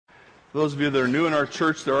For those of you that are new in our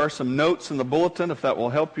church, there are some notes in the bulletin, if that will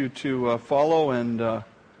help you to follow and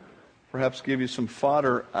perhaps give you some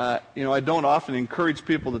fodder. I don't often encourage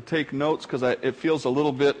people to take notes because it feels a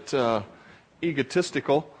little bit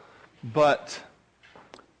egotistical. But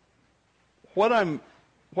what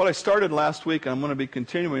I started last week, and I'm going to be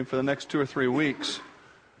continuing for the next 2 or 3 weeks.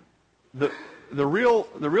 The real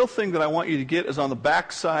thing that I want you to get is on the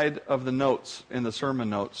back side of the notes in the sermon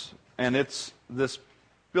notes, and it's this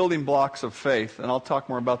building blocks of faith, and I'll talk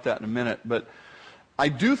more about that in a minute. But I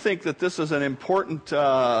do think that this is an important,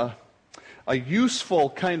 a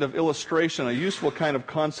useful kind of illustration, a useful kind of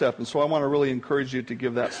concept, and so I want to really encourage you to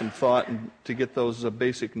give that some thought and to get those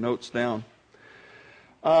basic notes down.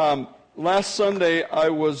 Last Sunday, I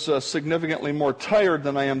was significantly more tired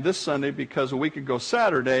than I am this Sunday because a week ago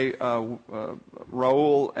Saturday,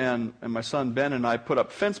 Raul and my son Ben and I put up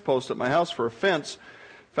fence posts at my house for a fence.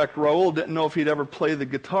 In fact, Raul didn't know if he'd ever play the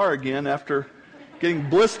guitar again after getting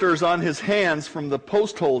blisters on his hands from the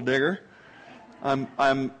post hole digger.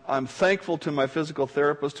 I'm thankful to my physical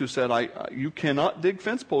therapist who said, you cannot dig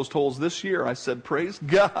fence post holes this year. I said, praise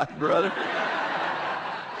God, brother.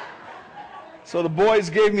 So the boys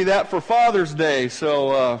gave me that for Father's Day,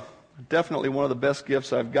 so definitely one of the best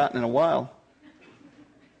gifts I've gotten in a while.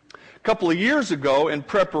 A couple of years ago, in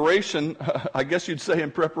preparation, I guess you'd say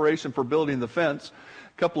in preparation for building the fence,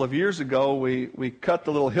 a couple of years ago, we cut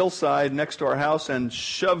the little hillside next to our house and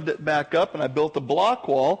shoved it back up, and I built a block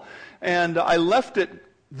wall, and I left it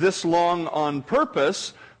this long on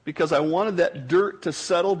purpose because I wanted that dirt to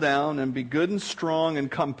settle down and be good and strong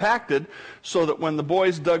and compacted so that when the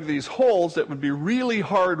boys dug these holes, it would be really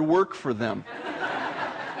hard work for them.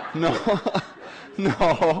 No.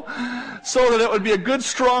 So that it would be a good,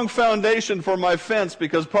 strong foundation for my fence,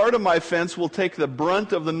 because part of my fence will take the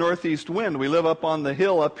brunt of the northeast wind. We live up on the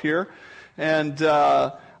hill up here, and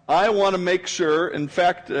I want to make sure, in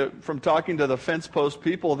fact, from talking to the fence post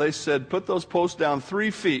people, they said, put those posts down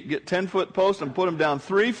 3 feet. Get 10-foot posts and put them down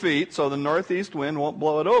 3 feet so the northeast wind won't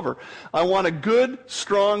blow it over. I want a good,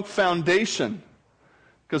 strong foundation,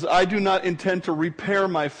 because I do not intend to repair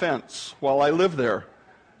my fence while I live there.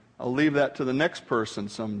 I'll leave that to the next person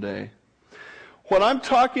someday. What I'm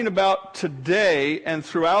talking about today and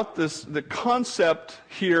throughout this, the concept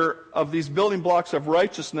here of these building blocks of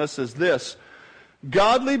righteousness is this.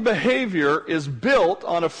 Godly behavior is built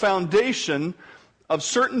on a foundation of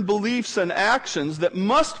certain beliefs and actions that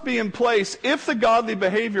must be in place if the godly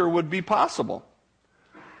behavior would be possible.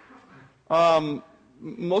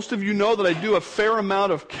 Most of you know that I do a fair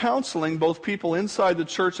amount of counseling, both people inside the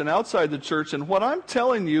church and outside the church, and what I'm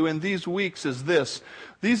telling you in these weeks is this.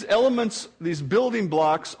 These elements, these building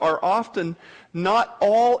blocks, are often not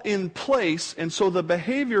all in place, and so the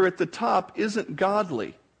behavior at the top isn't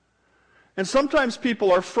godly. And sometimes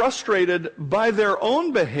people are frustrated by their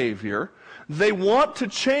own behavior. They want to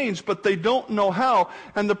change, but they don't know how.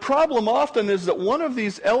 And the problem often is that one of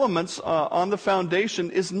these elements on the foundation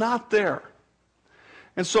is not there.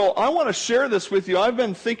 And so I want to share this with you. I've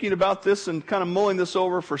been thinking about this and kind of mulling this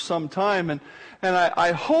over for some time, and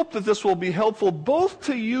I hope that this will be helpful both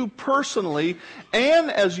to you personally and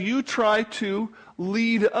as you try to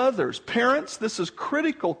lead others. Parents, this is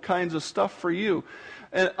critical kinds of stuff for you.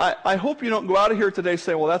 And I hope you don't go out of here today and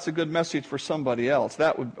say, well, that's a good message for somebody else.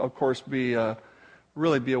 That would, of course,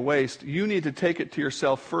 really be a waste. You need to take it to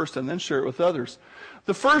yourself first and then share it with others.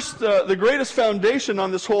 The greatest foundation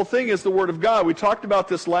on this whole thing is the Word of God. We talked about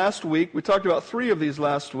this last week. We talked about 3 of these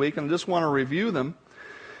last week, and I just want to review them.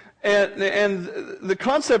 And the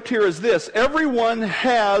concept here is this. Everyone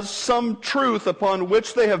has some truth upon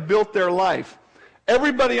which they have built their life.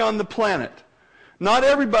 Everybody on the planet. Not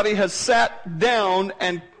everybody has sat down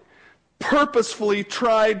and purposefully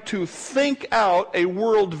tried to think out a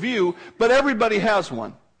worldview, but everybody has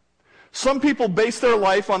one. Some people base their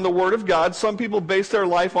life on the Word of God. Some people base their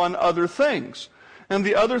life on other things. And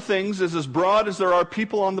the other things is as broad as there are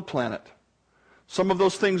people on the planet. Some of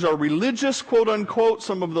those things are religious, quote unquote.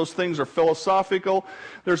 Some of those things are philosophical.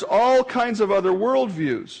 There's all kinds of other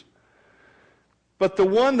worldviews. But the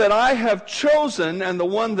one that I have chosen and the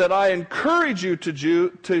one that I encourage you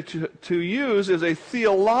to use is a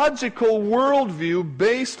theological worldview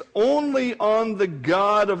based only on the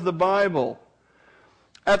God of the Bible.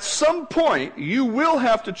 At some point, you will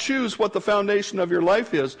have to choose what the foundation of your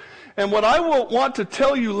life is. And what I will want to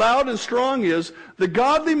tell you loud and strong is the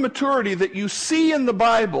godly maturity that you see in the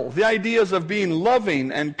Bible, the ideas of being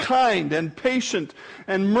loving and kind and patient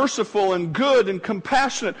and merciful and good and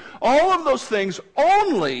compassionate, all of those things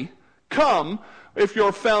only come if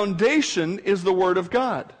your foundation is the Word of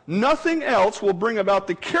God. Nothing else will bring about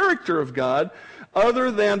the character of God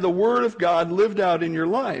other than the Word of God lived out in your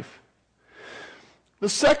life. The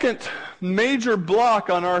second major block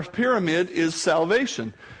on our pyramid is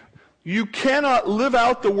salvation. You cannot live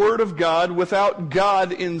out the Word of God without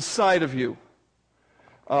God inside of you.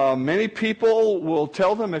 Many people will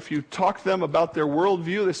tell them, if you talk to them about their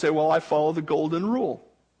worldview, they say, well, I follow the golden rule.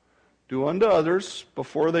 Do unto others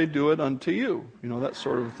before they do it unto you. You know, that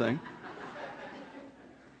sort of thing.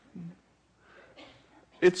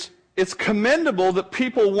 It's commendable that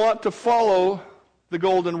people want to follow the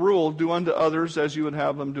golden rule, do unto others as you would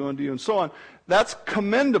have them do unto you, and so on. That's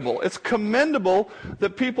commendable. It's commendable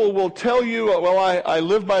that people will tell you, well, I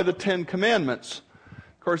live by the Ten Commandments.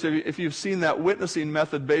 Of course, if you've seen that witnessing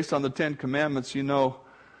method based on the Ten Commandments, you know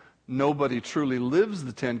nobody truly lives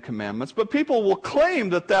the Ten Commandments. But people will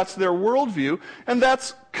claim that that's their worldview, and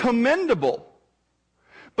that's commendable.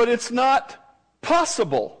 But it's not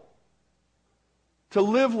possible to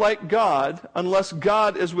live like God unless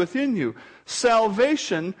God is within you.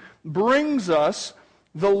 Salvation brings us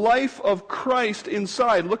the life of Christ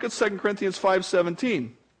inside. Look at 2 Corinthians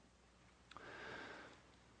 5:17.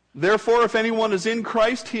 Therefore, if anyone is in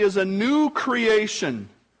Christ, he is a new creation.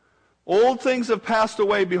 Old things have passed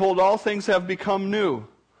away. Behold, all things have become new.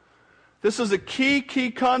 This is a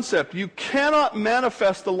key concept. You cannot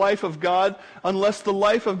manifest the life of God unless the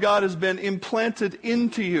life of God has been implanted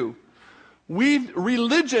into you.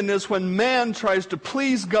 Religion is when man tries to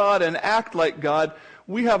please God and act like God.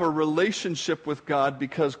 We have a relationship with God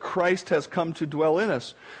because Christ has come to dwell in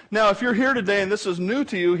us. Now, if you're here today and this is new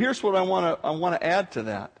to you, here's what I want to add to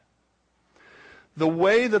that. The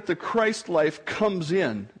way that the Christ life comes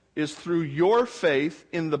in is through your faith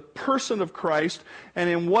in the person of Christ and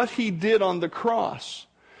in what He did on the cross.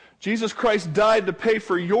 Jesus Christ died to pay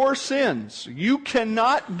for your sins. You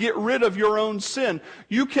cannot get rid of your own sin.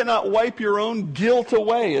 You cannot wipe your own guilt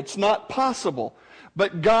away. It's not possible.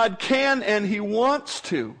 But God can, and He wants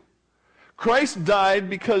to. Christ died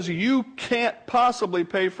because you can't possibly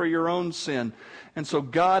pay for your own sin. And so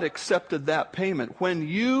God accepted that payment. When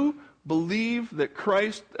you believe that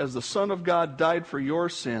Christ, as the Son of God, died for your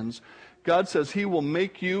sins, God says He will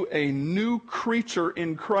make you a new creature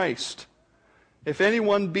in Christ. If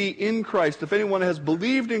anyone be in Christ, if anyone has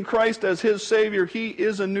believed in Christ as his Savior, he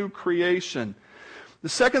is a new creation. The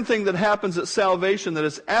second thing that happens at salvation that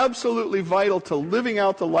is absolutely vital to living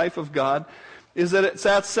out the life of God is that it's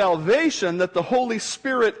at salvation that the Holy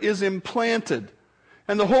Spirit is implanted.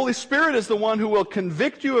 And the Holy Spirit is the one who will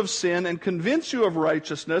convict you of sin and convince you of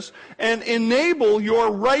righteousness and enable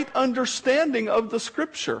your right understanding of the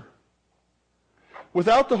Scripture.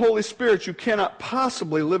 Without the Holy Spirit, you cannot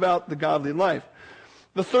possibly live out the godly life.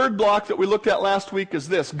 The third block that we looked at last week is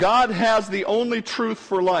this. God has the only truth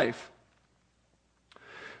for life.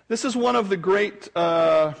 This is one of the great,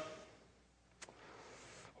 what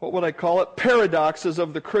would I call it, paradoxes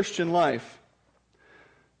of the Christian life.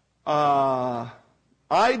 I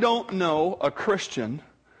don't know a Christian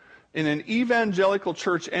in an evangelical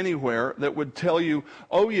church anywhere that would tell you,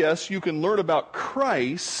 oh yes, you can learn about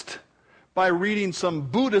Christ by reading some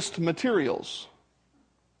Buddhist materials.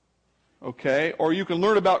 Okay? Or you can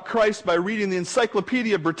learn about Christ by reading the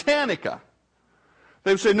Encyclopedia Britannica.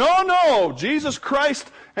 They would say, no, Jesus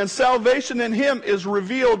Christ and salvation in Him is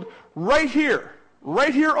revealed right here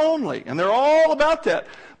only. And they're all about that.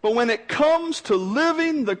 But when it comes to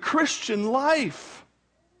living the Christian life,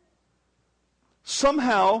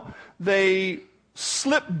 somehow they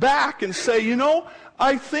slip back and say,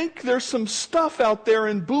 I think there's some stuff out there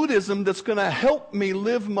in Buddhism that's going to help me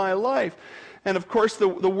live my life. And of course, the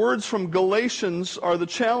words from Galatians are the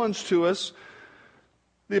challenge to us.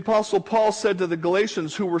 The Apostle Paul said to the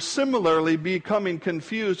Galatians who were similarly becoming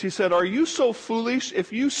confused, he said, are you so foolish?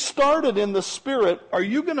 If you started in the Spirit, are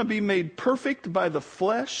you going to be made perfect by the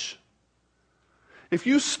flesh? If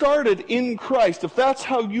you started in Christ, if that's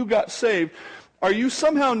how you got saved, are you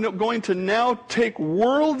somehow going to now take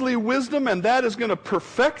worldly wisdom and that is going to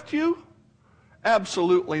perfect you?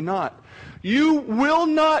 Absolutely not. You will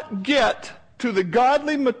not get to the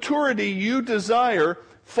godly maturity you desire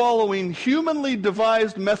following humanly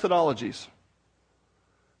devised methodologies.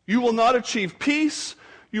 You will not achieve peace.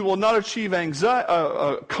 You will not achieve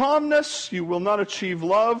calmness. You will not achieve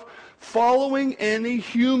love following any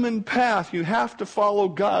human path. You have to follow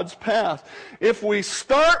God's path. If we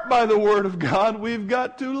start by the Word of God, we've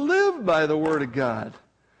got to live by the Word of God.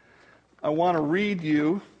 I want to read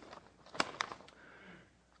you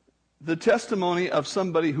the testimony of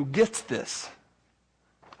somebody who gets this.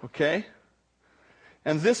 Okay?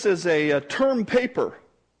 And this is a term paper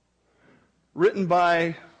written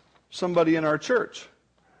by somebody in our church.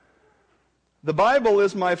 The Bible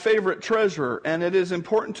is my favorite treasure, and it is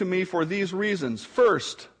important to me for these reasons.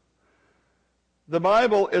 First, the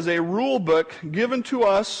Bible is a rule book given to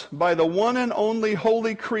us by the one and only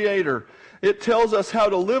Holy Creator. It tells us how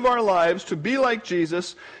to live our lives to be like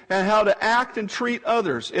Jesus and how to act and treat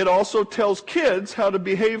others. It also tells kids how to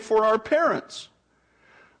behave for our parents.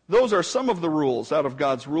 Those are some of the rules out of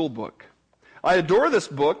God's rule book. I adore this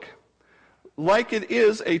book like it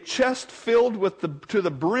is a chest filled to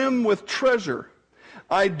the brim with treasure.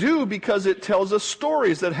 I do because it tells us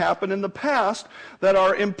stories that happened in the past that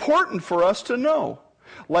are important for us to know,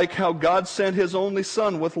 like how God sent His only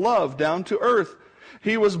Son with love down to earth.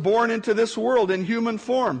 He was born into this world in human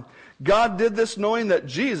form. God did this knowing that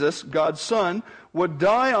Jesus, God's Son, would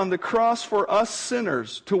die on the cross for us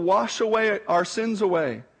sinners to wash away our sins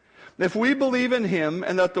away. If we believe in Him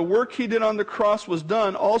and that the work He did on the cross was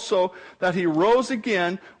done, also that He rose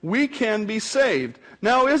again, we can be saved.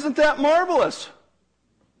 Now, isn't that marvelous?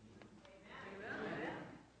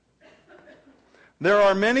 There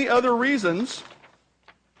are many other reasons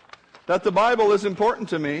that the Bible is important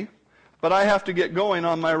to me, but I have to get going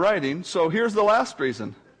on my writing, so here's the last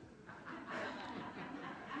reason.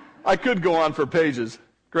 I could go on for pages.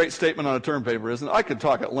 Great statement on a term paper, isn't it? I could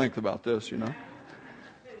talk at length about this, you know.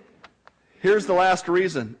 Here's the last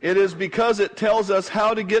reason. It is because it tells us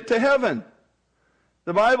how to get to heaven.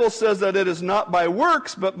 The Bible says that it is not by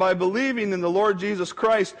works, but by believing in the Lord Jesus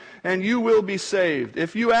Christ, and you will be saved.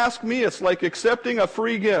 If you ask me, it's like accepting a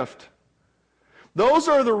free gift. Those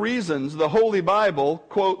are the reasons the Holy Bible,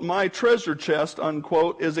 quote, my treasure chest,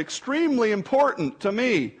 unquote, is extremely important to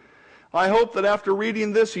me. I hope that after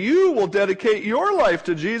reading this, you will dedicate your life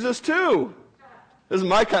to Jesus too. This is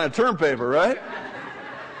my kind of term paper, right?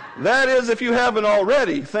 That is, if you haven't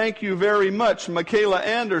already. Thank you very much, Michaela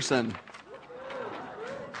Anderson.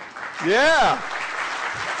 Yeah.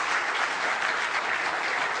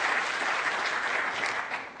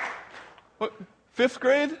 What, 5th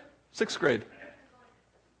grade? 6th grade?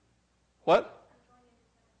 What?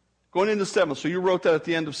 Going into 7th. So you wrote that at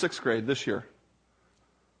the end of 6th grade this year.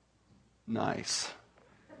 Nice.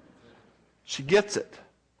 She gets it.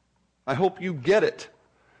 I hope you get it.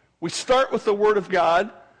 We start with the Word of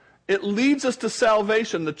God. It leads us to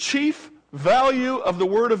salvation. The chief value of the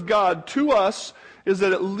Word of God to us is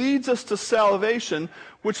that it leads us to salvation,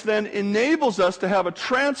 which then enables us to have a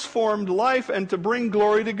transformed life and to bring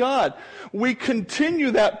glory to God. We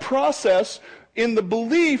continue that process in the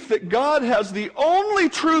belief that God has the only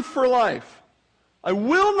truth for life. I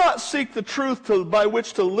will not seek the truth by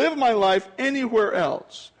which to live my life anywhere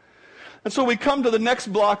else. And so we come to the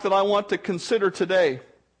next block that I want to consider today.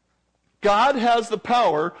 God has the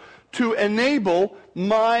power to enable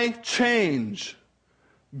my change.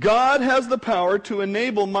 God has the power to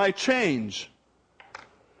enable my change.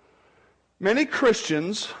 Many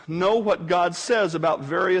Christians know what God says about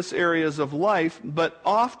various areas of life, but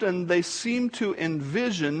often they seem to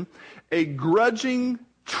envision a grudging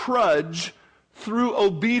trudge through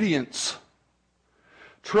obedience.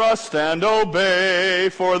 Trust and obey,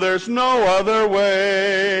 for there's no other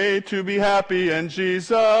way to be happy in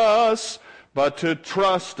Jesus but to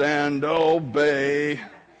trust and obey.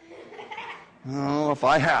 Oh, if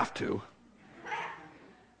I have to.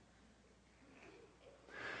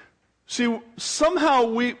 See, somehow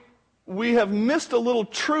we have missed a little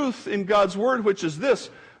truth in God's Word, which is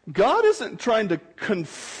this. God isn't trying to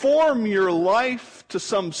conform your life to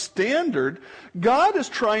some standard. God is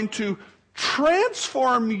trying to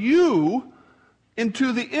transform you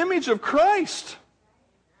into the image of Christ.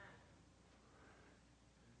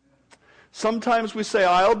 Sometimes we say,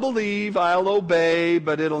 I'll believe, I'll obey,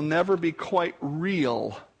 but it'll never be quite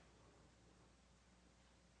real.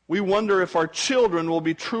 We wonder if our children will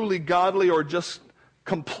be truly godly or just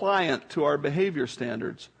compliant to our behavior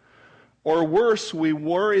standards. Or worse, we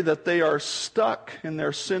worry that they are stuck in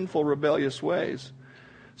their sinful, rebellious ways.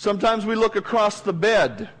 Sometimes we look across the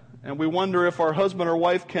bed and we wonder if our husband or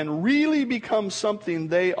wife can really become something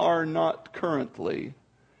they are not currently.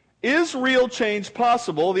 Is real change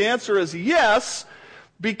possible? The answer is yes,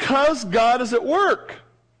 because God is at work.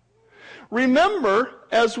 Remember,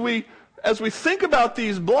 as we think about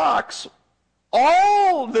these blocks,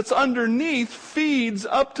 all that's underneath feeds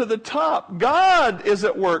up to the top. God is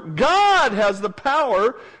at work. God has the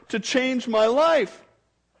power to change my life.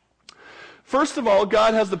 First of all,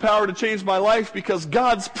 God has the power to change my life because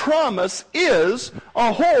God's promise is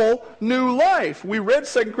a whole new life. We read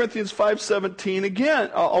 2 Corinthians 5:17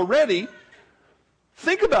 again already.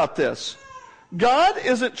 Think about this. God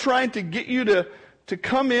isn't trying to get you to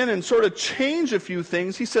come in and sort of change a few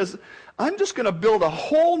things. He says, I'm just going to build a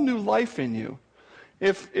whole new life in you.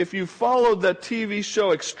 If you followed that TV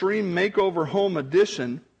show Extreme Makeover Home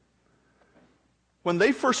Edition, when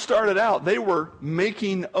they first started out, they were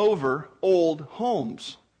making over old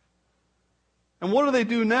homes. And what do they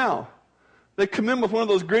do now? They come in with one of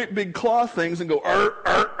those great big claw things and go,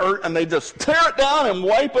 and they just tear it down and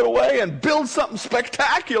wipe it away and build something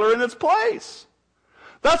spectacular in its place.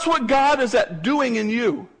 That's what God is doing in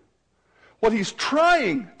you. What He's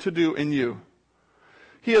trying to do in you.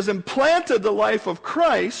 He has implanted the life of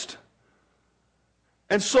Christ,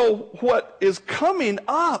 and so what is coming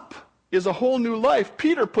up is a whole new life.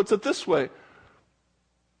 Peter puts it this way.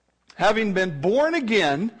 Having been born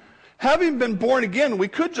again, we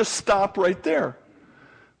could just stop right there.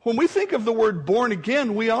 When we think of the word born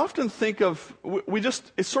again, we often think of,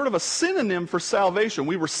 it's sort of a synonym for salvation.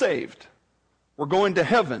 We were saved. We're going to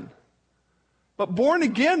heaven. But born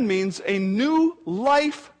again means a new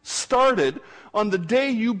life started on the day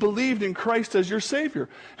you believed in Christ as your Savior.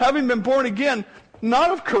 Having been born again, not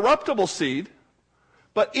of corruptible seed,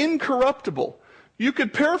 but incorruptible. You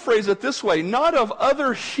could paraphrase it this way, not of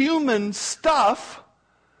other human stuff,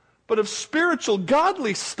 but of spiritual,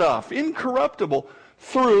 godly stuff, incorruptible,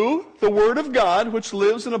 through the Word of God, which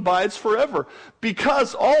lives and abides forever.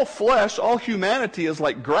 Because all flesh, all humanity is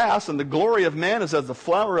like grass, and the glory of man is as the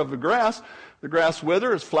flower of the grass. The grass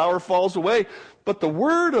withers, flower falls away. But the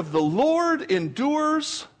word of the Lord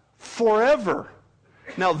endures forever.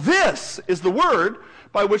 Now this is the word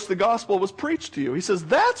by which the gospel was preached to you. He says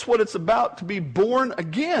that's what it's about to be born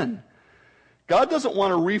again. God doesn't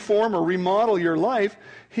want to reform or remodel your life.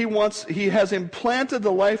 He has implanted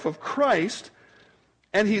the life of Christ,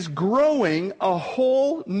 and He's growing a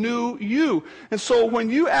whole new you. And so when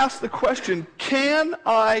you ask the question, can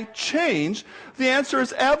I change? The answer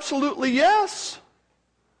is absolutely yes.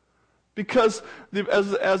 Because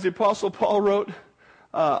as the Apostle Paul wrote,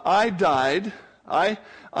 I died. My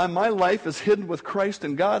life is hidden with Christ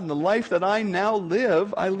in God, and the life that I now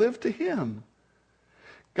live, I live to Him.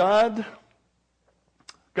 God's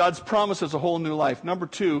promise is a whole new life. Number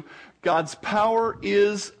 2, God's power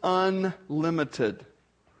is unlimited.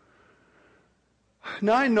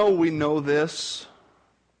 Now I know we know this,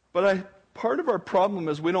 but part of our problem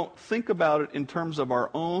is we don't think about it in terms of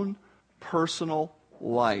our own personal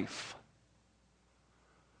life.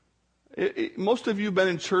 Most of you have been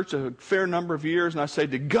in church a fair number of years, and I say,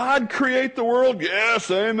 did God create the world?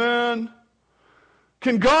 Yes, amen.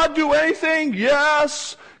 Can God do anything?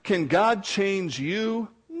 Yes. Can God change you?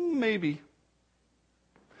 Maybe.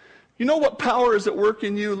 You know what power is at work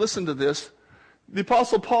in you? Listen to this. The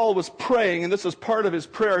Apostle Paul was praying, and this is part of his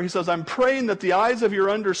prayer. He says, I'm praying that the eyes of your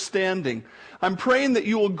understanding, I'm praying that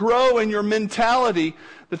you will grow in your mentality,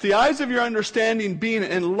 that the eyes of your understanding being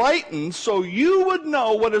enlightened so you would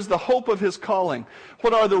know what is the hope of His calling,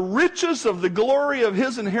 what are the riches of the glory of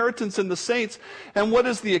His inheritance in the saints, and what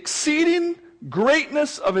is the exceeding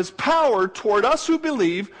greatness of His power toward us who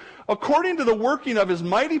believe, according to the working of His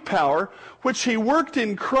mighty power, which He worked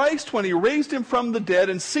in Christ when He raised Him from the dead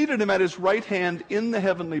and seated Him at His right hand in the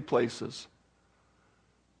heavenly places.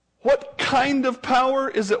 What kind of power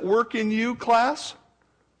is at work in you, class?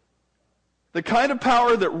 The kind of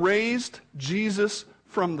power that raised Jesus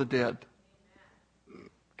from the dead.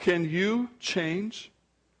 Can you change?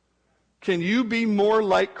 Can you be more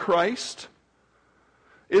like Christ?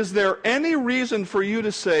 Is there any reason for you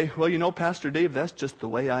to say, well, you know, Pastor Dave, that's just the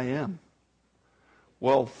way I am?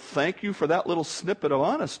 Well, thank you for that little snippet of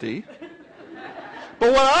honesty.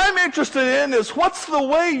 But what I'm interested in is what's the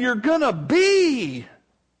way you're going to be?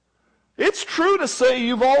 It's true to say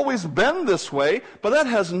you've always been this way, but that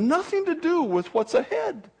has nothing to do with what's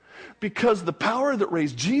ahead. Because the power that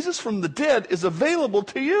raised Jesus from the dead is available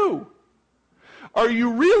to you. Are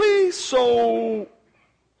you really so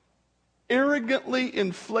arrogantly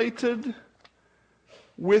inflated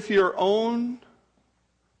with your own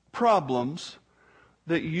problems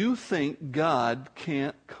that you think God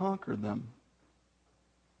can't conquer them?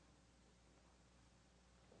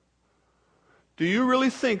 Do you really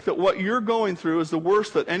think that what you're going through is the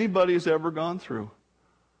worst that anybody's ever gone through?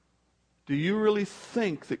 Do you really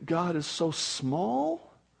think that God is so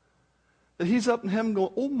small that He's up in heaven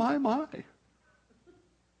going, oh my, my?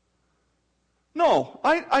 No,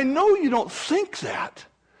 I know you don't think that.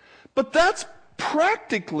 But that's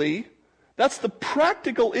the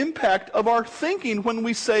practical impact of our thinking when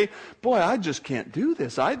we say, boy, I just can't do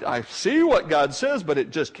this. I see what God says, but it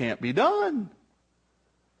just can't be done.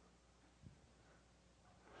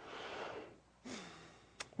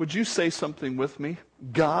 Would you say something with me?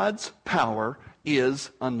 God's power is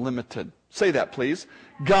unlimited. Say that, please.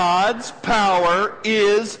 God's power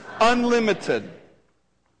is unlimited.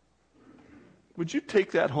 would you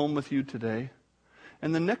take that home with you today?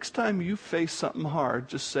 And the next time you face something hard,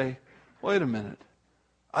 just say, wait a minute.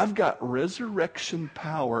 I've got resurrection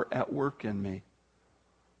power at work in me.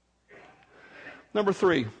 Number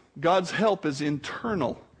 3, God's help is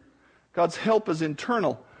internal. God's help is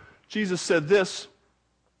internal. Jesus said this,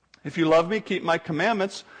 if you love me, keep my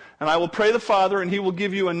commandments, and I will pray the Father, and he will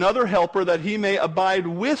give you another helper that he may abide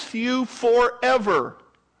with you forever.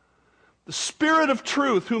 The Spirit of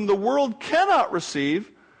truth, whom the world cannot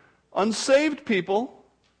receive, unsaved people,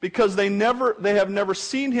 because they have never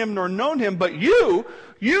seen him nor known him, but you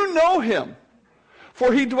know him.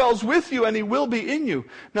 For he dwells with you and he will be in you.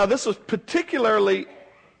 Now this was particularly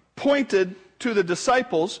pointed to the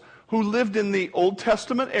disciples who lived in the Old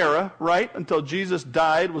Testament era, right? Until Jesus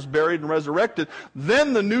died, was buried, and resurrected.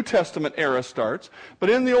 Then the New Testament era starts. But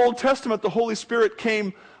in the Old Testament, the Holy Spirit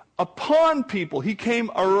came upon people. He came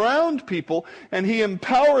around people, and he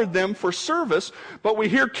empowered them for service. But we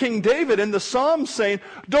hear King David in the Psalms saying,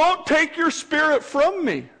 don't take your spirit from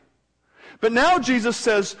me. But now Jesus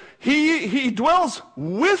says, he dwells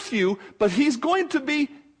with you, but he's going to be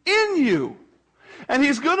in you. And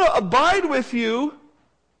he's going to abide with you,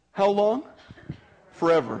 how long?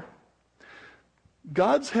 Forever.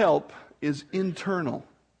 God's help is internal.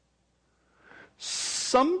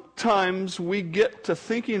 Sometimes we get to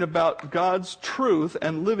thinking about God's truth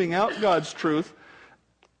and living out God's truth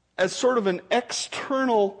as sort of an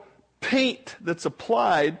external paint that's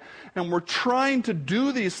applied, and we're trying to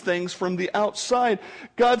do these things from the outside.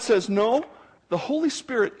 God says, no, the Holy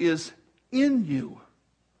Spirit is in you.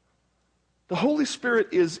 The Holy Spirit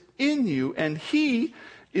is in you, and he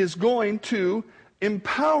is going to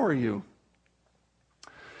empower you.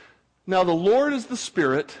 Now, the Lord is the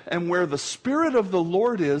Spirit, and where the Spirit of the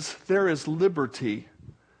Lord is, there is liberty.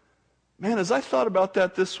 Man, as I thought about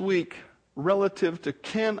that this week, relative to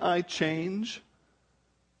can I change?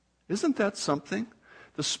 Isn't that something?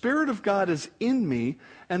 The Spirit of God is in me,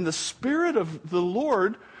 and the Spirit of the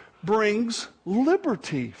Lord brings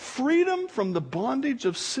liberty, freedom from the bondage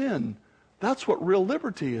of sin. That's what real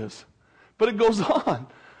liberty is. But it goes on.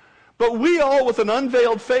 But we all, with an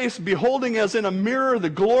unveiled face, beholding as in a mirror the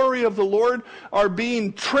glory of the Lord, are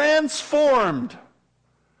being transformed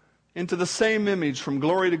into the same image from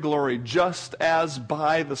glory to glory, just as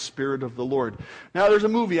by the Spirit of the Lord. Now, there's a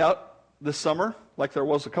movie out this summer, like there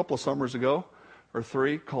was a couple of summers ago, or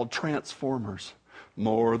 3, called Transformers.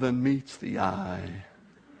 More than meets the eye.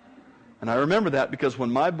 And I remember that because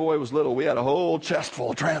when my boy was little, we had a whole chest full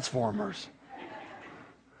of Transformers.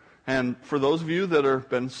 And for those of you that have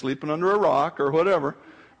been sleeping under a rock or whatever,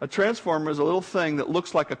 a Transformer is a little thing that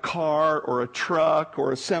looks like a car or a truck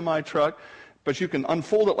or a semi-truck, but you can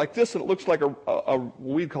unfold it like this and it looks like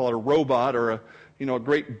we'd call it a robot or a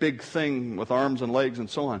great big thing with arms and legs and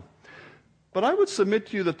so on. But I would submit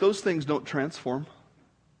to you that those things don't transform.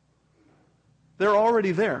 They're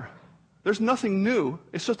already there. There's nothing new.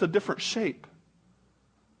 It's just a different shape.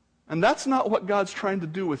 And that's not what God's trying to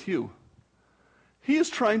do with you. He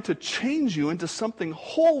is trying to change you into something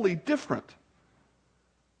wholly different.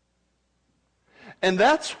 And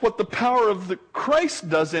that's what the power of the Christ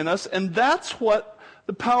does in us, and that's what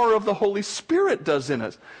the power of the Holy Spirit does in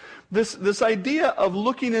us. This idea of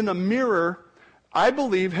looking in a mirror, I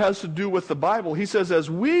believe, has to do with the Bible. He says, as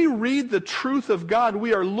we read the truth of God,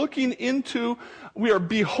 we are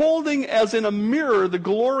beholding as in a mirror the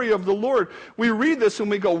glory of the Lord. We read this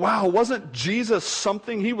and we go, wow, wasn't Jesus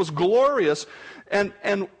something? He was glorious.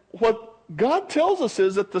 And what God tells us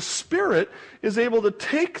is that the Spirit is able to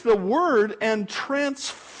take the Word and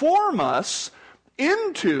transform us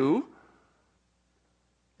into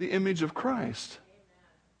the image of Christ.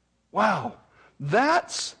 Wow.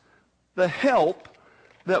 That's the help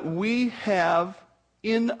that we have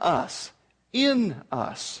in us. In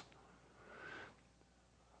us.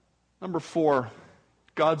 Number 4,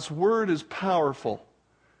 God's Word is powerful.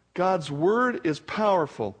 God's Word is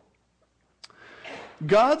powerful.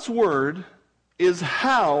 God's Word is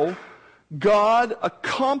how God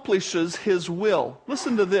accomplishes His will.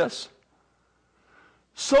 Listen to this.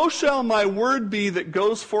 So shall my word be that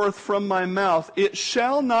goes forth from my mouth. It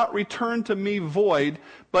shall not return to me void,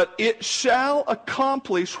 but it shall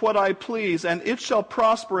accomplish what I please, and it shall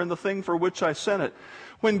prosper in the thing for which I sent it.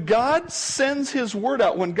 When God sends His word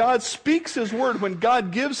out, when God speaks His word, when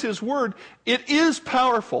God gives His word, it is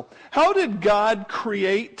powerful. How did God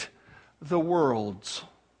create the worlds?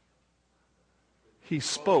 He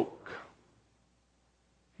spoke.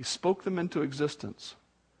 He spoke them into existence.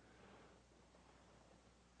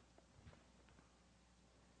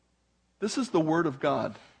 This is the Word of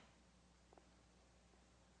God.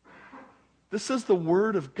 This is the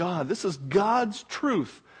Word of God. This is God's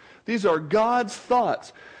truth. These are God's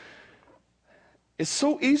thoughts. It's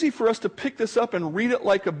so easy for us to pick this up and read it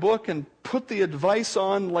like a book and put the advice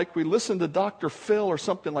on like we listen to Dr. Phil or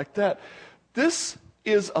something like that. This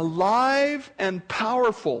is alive and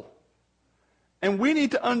powerful. And we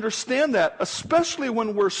need to understand that, especially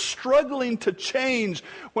when we're struggling to change,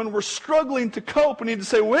 when we're struggling to cope. We need to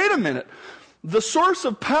say, wait a minute. The source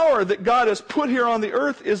of power that God has put here on the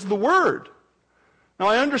earth is the Word. Now,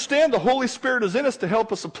 I understand the Holy Spirit is in us to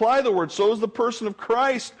help us apply the Word. So is the person of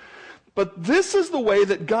Christ. But this is the way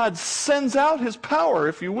that God sends out His power,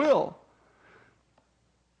 if you will.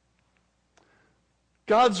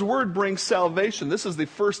 God's Word brings salvation. This is the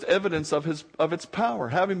first evidence of its power.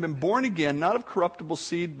 Having been born again, not of corruptible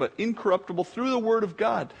seed, but incorruptible through the Word of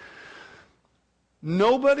God.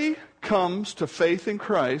 Nobody comes to faith in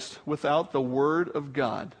Christ without the Word of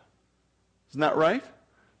God. Isn't that right?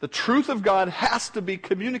 The truth of God has to be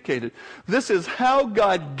communicated. This is how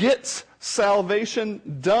God gets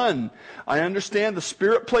salvation done. I understand the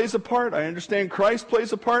Spirit plays a part. I understand Christ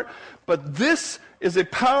plays a part. But this is a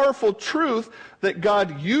powerful truth that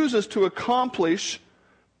God uses to accomplish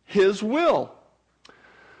His will.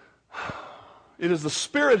 It is the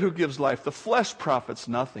Spirit who gives life. The flesh profits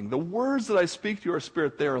nothing. The words that I speak to you are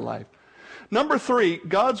spirit, they are life. Number 3,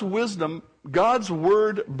 God's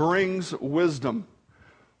Word brings wisdom.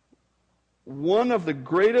 One of the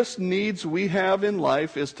greatest needs we have in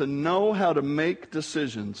life is to know how to make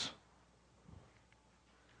decisions.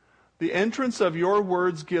 The entrance of your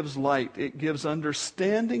words gives light. It gives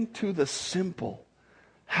understanding to the simple.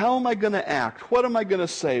 How am I going to act? What am I going to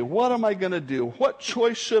say? What am I going to do? What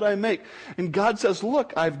choice should I make? And God says,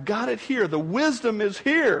 look, I've got it here. The wisdom is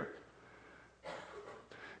here.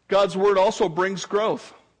 God's Word also brings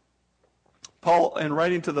growth. Paul, in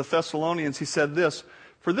writing to the Thessalonians, he said this,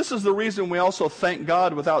 "For this is the reason we also thank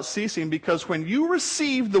God without ceasing, because when you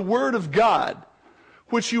received the Word of God,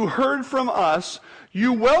 which you heard from us,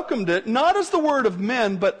 you welcomed it, not as the word of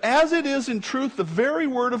men, but as it is in truth the very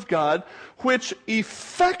Word of God, which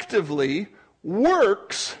effectively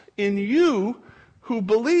works in you who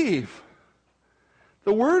believe."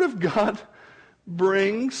 The Word of God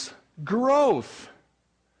brings growth.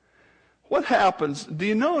 What happens? Do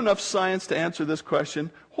you know enough science to answer this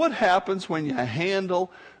question? What happens when you handle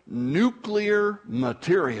nuclear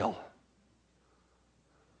material?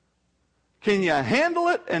 Can you handle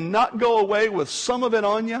it and not go away with some of it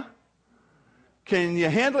on you? Can you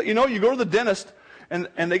handle it? You know, you go to the dentist and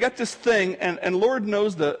they got this thing, and Lord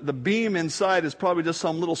knows the beam inside is probably just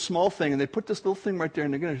some little small thing, and they put this little thing right there,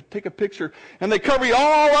 and they're going to take a picture, and they cover you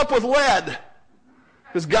all up with lead.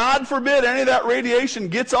 Because God forbid any of that radiation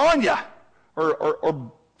gets on you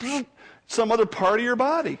or some other part of your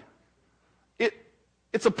body.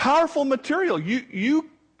 It's a powerful material. You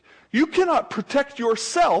cannot protect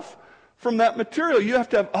yourself from that material. You have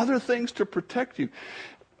to have other things to protect you.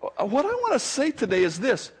 What I want to say today is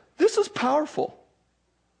this. This is powerful.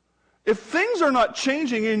 If things are not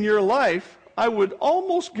changing in your life, I would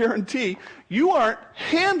almost guarantee you aren't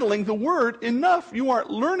handling the Word enough. You aren't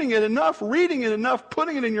learning it enough, reading it enough,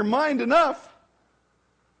 putting it in your mind enough.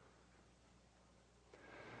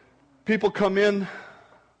 People come in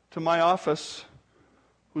to my office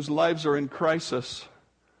whose lives are in crisis.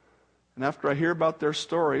 And after I hear about their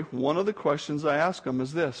story, one of the questions I ask them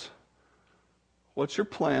is this: what's your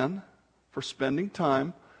plan for spending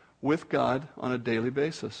time with God on a daily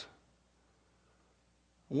basis?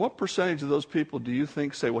 What percentage of those people do you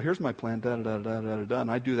think say, well, here's my plan, da-da-da-da-da-da-da, and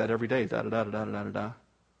I do that every day, da-da-da-da-da-da-da?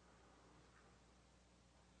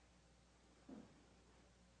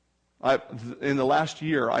 In the last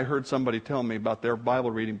year, I heard somebody tell me about their Bible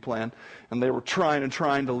reading plan, and they were trying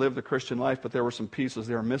to live the Christian life, but there were some pieces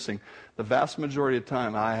they were missing. The vast majority of the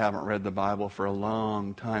time, I haven't read the Bible for a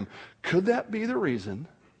long time. Could that be the reason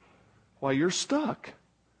why you're stuck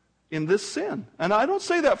in this sin? And I don't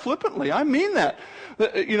say that flippantly. I mean that.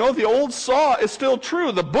 You know, the old saw is still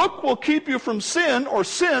true. The book will keep you from sin, or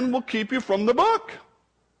sin will keep you from the book.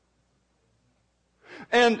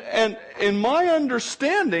 And in my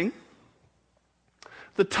understanding,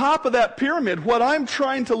 the top of that pyramid, what I'm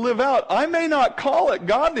trying to live out, I may not call it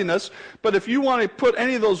godliness, but if you want to put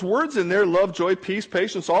any of those words in there, love, joy, peace,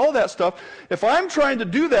 patience, all of that stuff, if I'm trying to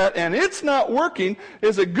do that and it's not working,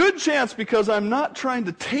 there's a good chance because I'm not trying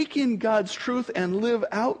to take in God's truth and live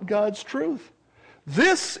out God's truth.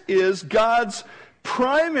 This is God's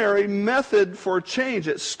primary method for change.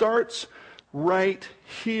 It starts right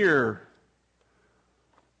here.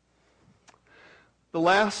 The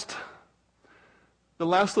last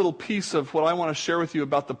little piece of what I want to share with you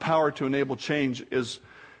about the power to enable change is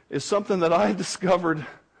is something that I discovered,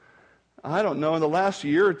 I don't know, in the last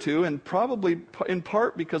year or two, and probably in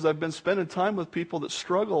part because I've been spending time with people that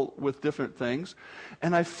struggle with different things.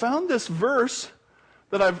 And I found this verse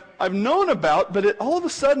that I've known about, but all of a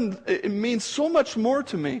sudden it means so much more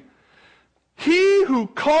to me. He who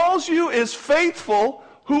calls you is faithful,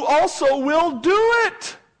 who also will do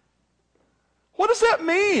it. What does that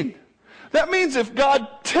mean? That means if God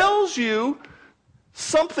tells you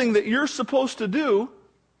something that you're supposed to do,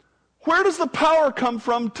 where does the power come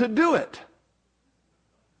from to do it?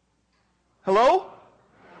 Hello?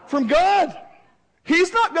 From God.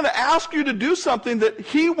 He's not going to ask you to do something that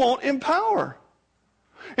He won't empower.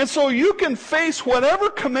 And so you can face whatever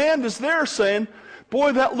command is there saying,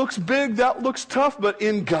 boy, that looks big, that looks tough, but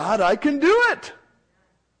in God I can do it.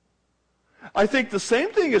 I think the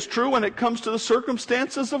same thing is true when it comes to the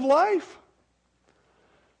circumstances of life.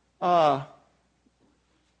 I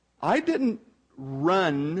didn't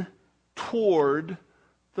run toward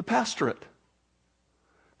the pastorate.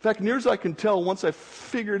 In fact, near as I can tell, once I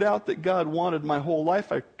figured out that God wanted my whole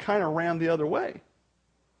life, I kind of ran the other way.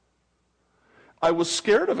 I was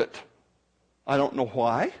scared of it. I don't know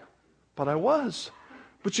why, but I was.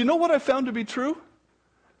 But you know what I found to be true?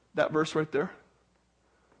 That verse right there.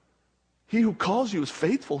 He who calls you is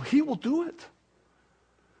faithful. He will do it.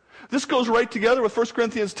 This goes right together with 1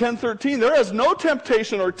 Corinthians 10:13. There is no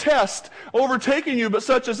temptation or test overtaking you but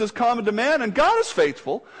such as is common to man, and God is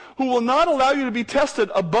faithful, who will not allow you to be tested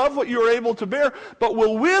above what you are able to bear, but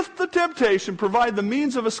will with the temptation provide the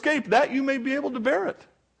means of escape that you may be able to bear it.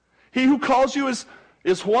 He who calls you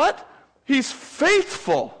is what? He's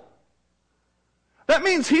faithful. That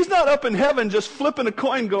means He's not up in heaven just flipping a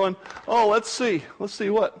coin going, oh, let's see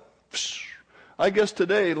what? I guess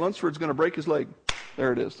today Lunsford's going to break his leg.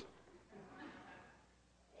 There it is.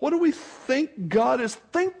 What do we think God is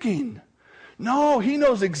thinking? No, He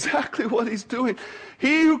knows exactly what He's doing.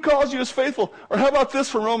 He who calls you is faithful. Or how about this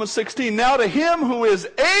from Romans 16? Now to Him who is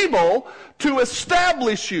able to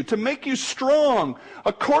establish you, to make you strong,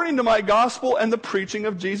 according to my gospel and the preaching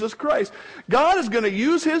of Jesus Christ. God is going to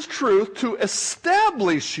use His truth to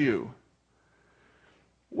establish you.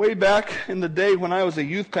 Way back in the day when I was a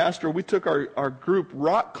youth pastor, we took our group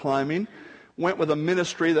rock climbing, went with a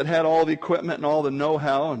ministry that had all the equipment and all the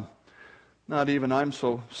know-how, and not even I'm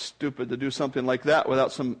so stupid to do something like that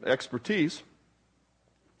without some expertise.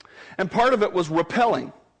 And part of it was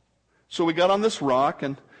rappelling. So we got on this rock,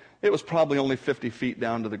 and it was probably only 50 feet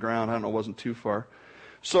down to the ground. I don't know, it wasn't too far.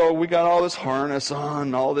 So we got all this harness on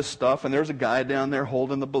and all this stuff, and there's a guy down there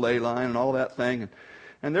holding the belay line and all that thing.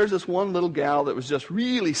 And there's this one little gal that was just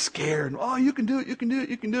really scared. Oh, you can do it, you can do it,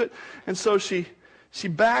 you can do it. And so she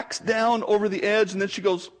backs down over the edge, and then she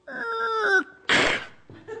goes,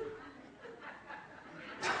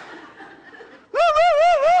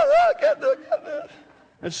 can't do it, can't do it.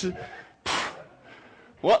 And she,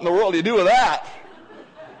 what in the world do you do with that?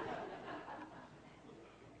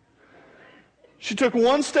 She took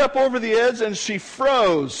one step over the edge and she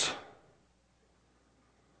froze.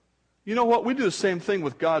 You know what? We do the same thing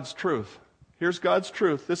with God's truth. Here's God's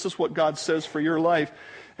truth. This is what God says for your life.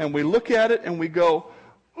 And we look at it and we go,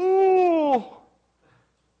 ooh.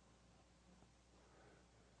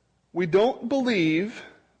 We don't believe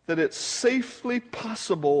that it's safely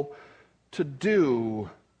possible to do.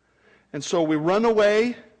 And so we run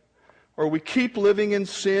away, or we keep living in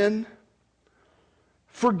sin,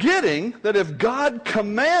 forgetting that if God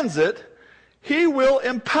commands it, He will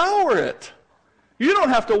empower it. You don't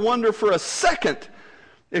have to wonder for a second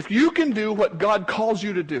if you can do what God calls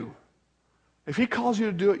you to do. If He calls you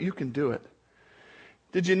to do it, you can do it.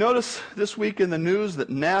 Did you notice this week in the news that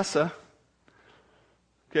NASA,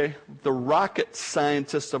 the rocket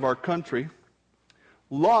scientists of our country,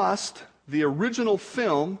 lost the original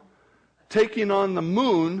film taking on the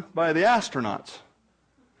moon by the astronauts?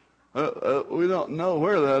 We don't know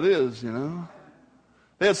where that is, you know.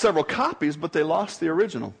 They had several copies, but they lost the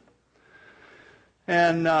original.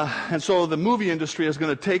 And so the movie industry is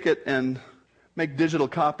going to take it and make digital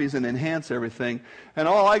copies and enhance everything. And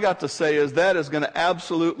all I got to say is that is going to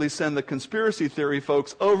absolutely send the conspiracy theory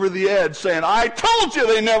folks over the edge, saying, I told you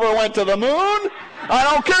they never went to the moon. I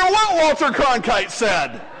don't care what Walter Cronkite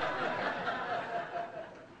said.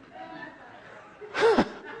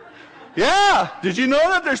 Yeah. Did you know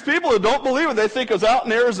that there's people who don't believe it? They think it was out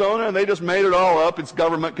in Arizona and they just made it all up. It's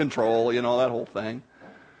government control, you know, that whole thing.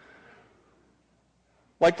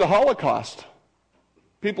 Like the Holocaust.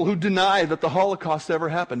 People who deny that the Holocaust ever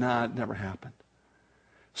happened. Nah, it never happened.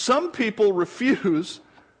 Some people refuse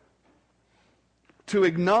to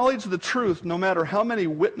acknowledge the truth no matter how many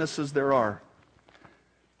witnesses there are.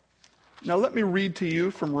 Now let me read to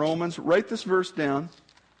you from Romans. Write this verse down.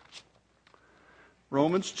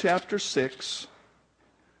 Romans chapter 6,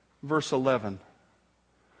 verse 11.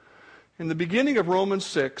 In the beginning of Romans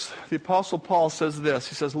 6, the Apostle Paul says this.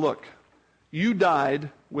 He says, look, you died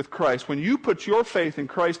with Christ. When you put your faith in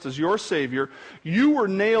Christ as your Savior, you were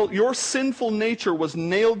nailed, your sinful nature was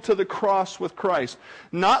nailed to the cross with Christ.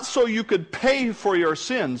 Not so you could pay for your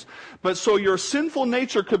sins, but so your sinful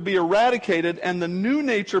nature could be eradicated and the new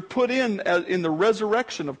nature put in the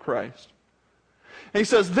resurrection of Christ. And he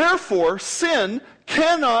says, therefore, sin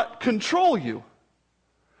cannot control you.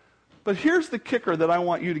 But here's the kicker that I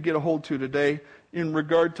want you to get a hold to today in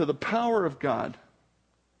regard to the power of God.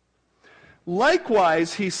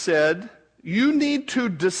 Likewise, he said, you need to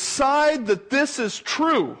decide that this is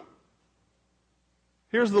true.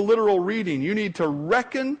 Here's the literal reading. You need to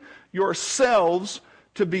reckon yourselves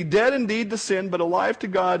to be dead indeed to sin, but alive to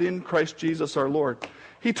God in Christ Jesus our Lord.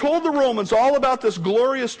 He told the Romans all about this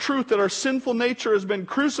glorious truth that our sinful nature has been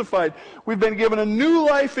crucified. We've been given a new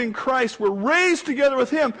life in Christ. We're raised together with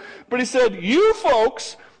Him. But he said, you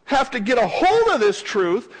folks have to get a hold of this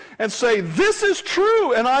truth and say, this is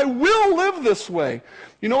true, and I will live this way.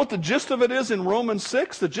 You know what the gist of it is in Romans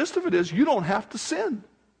 6? The gist of it is you don't have to sin.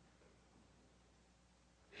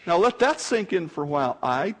 Now let that sink in for a while.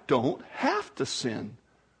 I don't have to sin.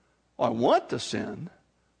 I want to sin,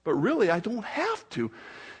 but really I don't have to.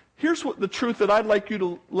 Here's what the truth that I'd like you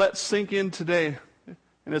to let sink in today,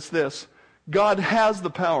 and it's this. God has the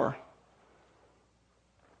power.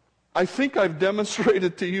 I think I've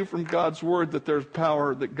demonstrated to you from God's Word that there's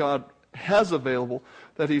power that God has available,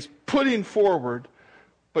 that He's putting forward,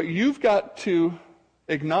 but you've got to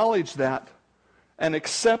acknowledge that and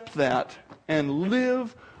accept that and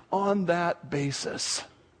live on that basis.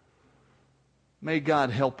 May God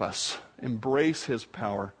help us embrace His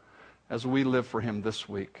power as we live for Him this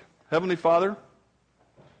week. Heavenly Father,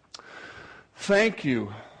 thank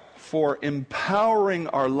you for empowering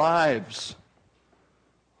our lives.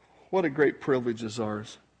 What a great privilege is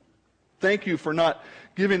ours. Thank you for not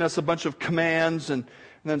giving us a bunch of commands and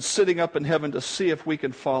then sitting up in heaven to see if we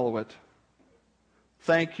can follow it.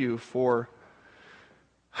 Thank you for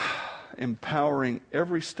empowering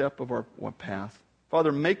every step of our path.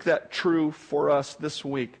 Father, make that true for us this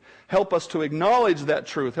week. Help us to acknowledge that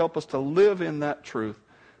truth. Help us to live in that truth.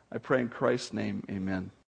 I pray in Christ's name, amen.